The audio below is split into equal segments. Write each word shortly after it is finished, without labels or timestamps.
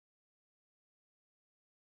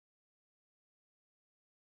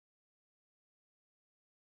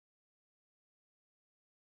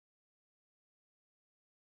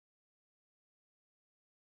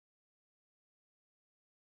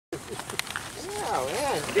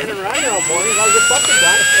Standing around here all morning, I'll get something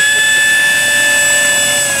done.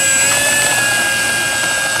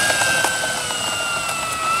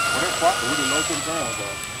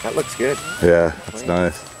 That looks good. Yeah, that's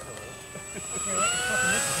nice.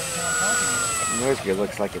 The noise gear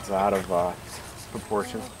looks like it's out of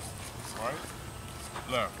proportion. Right,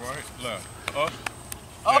 left,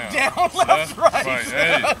 up, down, left, right.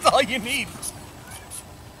 Hey. That's all you need.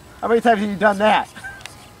 How many times have you done that?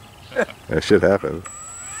 That shit happens.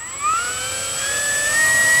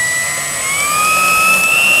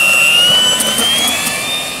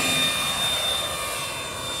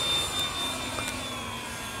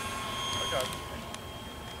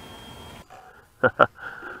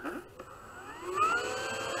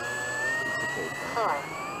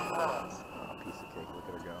 Piece of cake, look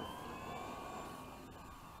at her go.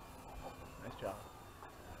 Nice job.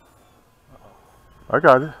 I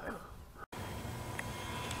got it.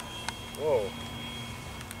 Whoa.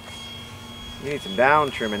 You need some down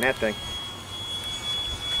trim in that thing.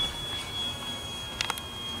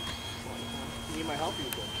 You need my help, you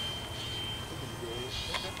can.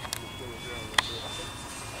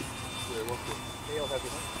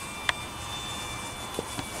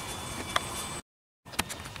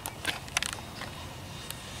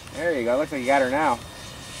 There you go. Looks like you got her now.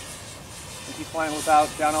 Is she flying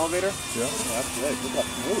without down elevator? Yeah. Oh, that's good. Look how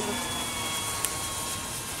smooth.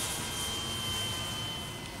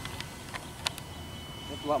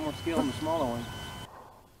 That's a lot more skill on the smaller one.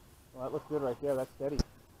 Well, that looks good right there. That's steady.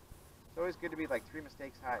 It's always good to be like 3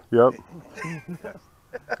 mistakes high. Yep.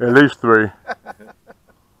 At least 3.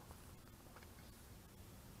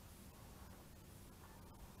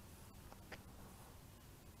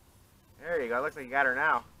 There you go. Looks like you got her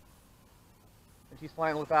now. And she's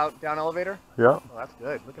flying without down elevator? Yeah. Oh, that's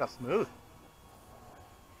good. Look at how smooth.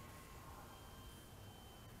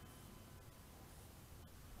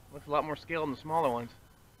 Looks a lot more scale than the smaller ones.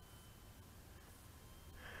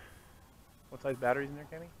 What size batteries in there,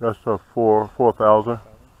 Kenny? That's a 4,000.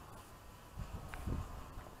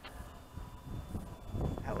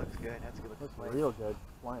 That looks good. That's good. Looks real good.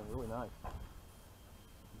 Flying really nice.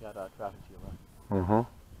 You got traffic to your left. Mm-hmm.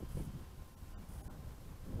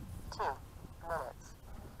 2 minutes.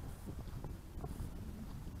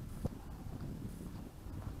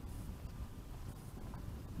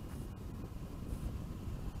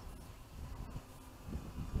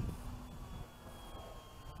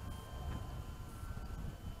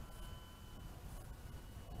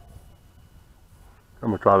 I'm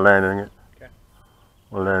gonna try landing it. Okay.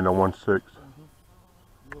 We'll land on 1.6. A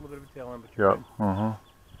little bit of a tail end, but you're Yep. good. Mm-hmm.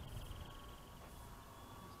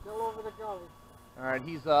 Still over the gully. All right,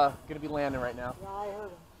 he's gonna be landing right now. Yeah, I heard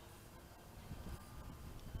him.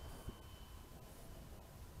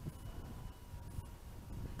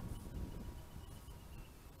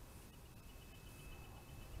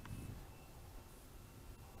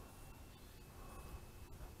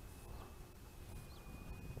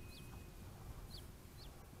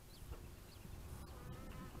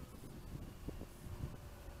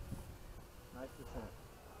 Nice descent.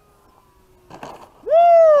 Woo!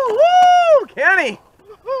 Woo! Kenny!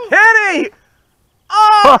 Kenny!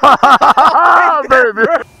 Oh! Baby.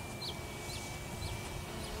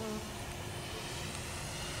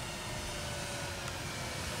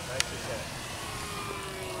 Nice descent.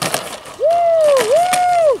 Woo!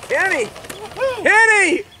 Woo! Kenny!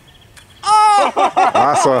 Kenny! Oh!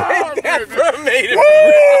 Awesome. Take that for a maiden!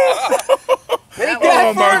 Take that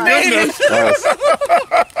Oh for a my maiden! goodness! Nice.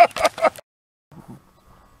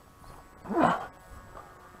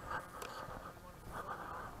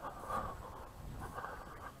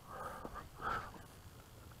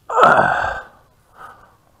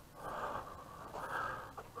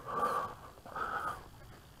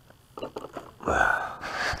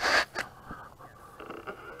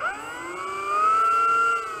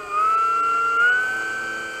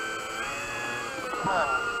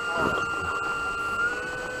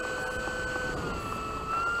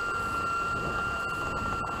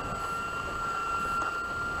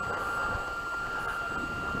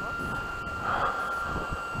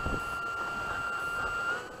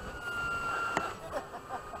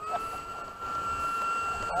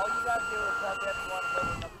 All you gotta do is tell Deb you want to go to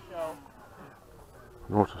another show.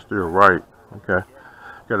 He wants to steer right. Okay.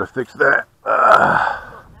 Gotta fix that. I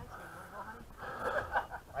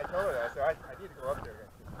told her that. I said, I need to go up there.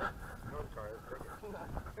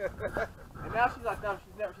 And now she's like, no,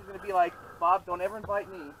 she's gonna be like, Bob, don't ever invite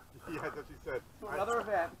me Yeah, that's what she said. to another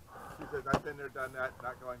event. She said, I've been there, done that,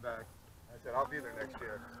 not going back. I said, I'll be there next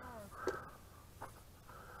year.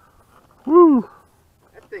 Woo.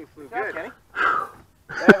 That thing flew good. Kenny.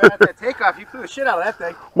 After that takeoff, you flew the shit out of that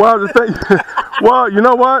thing. Well, the thing, well, you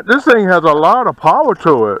know what? This thing has a lot of power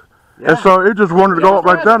to it. Yeah. And so it just wanted to go up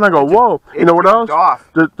like that, and I go, whoa. You know what else? Off.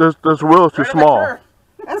 This wheel is too small.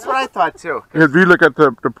 That's what I thought too. If you look at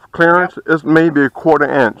the clearance, it's maybe a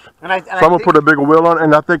 $1/4 inch. And I so I'm going to put a bigger wheel on,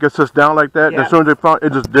 and I think it sits down like that. Yeah. As soon as it found,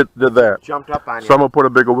 it just did that. Jumped up on you. So I'm going to put a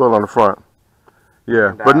bigger wheel on the front. Yeah,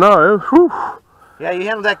 And, but no, whew. Yeah, you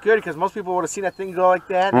handled that good because most people would have seen that thing go like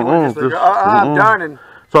that. And they would just like, I'm done. And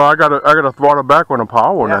so I gotta throttle back on the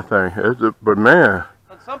power on that thing. But man.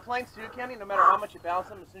 On some planes too, Kenny, no matter how much you balance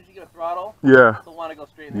them, as soon as you give a throttle, Yeah. they'll want to go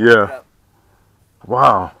straight in there. Yeah.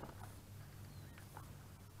 Wow.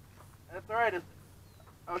 That's all right.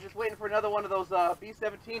 I was just waiting for another one of those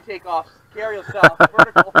B-17 takeoffs, carrier style,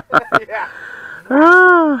 vertical.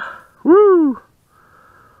 Yeah.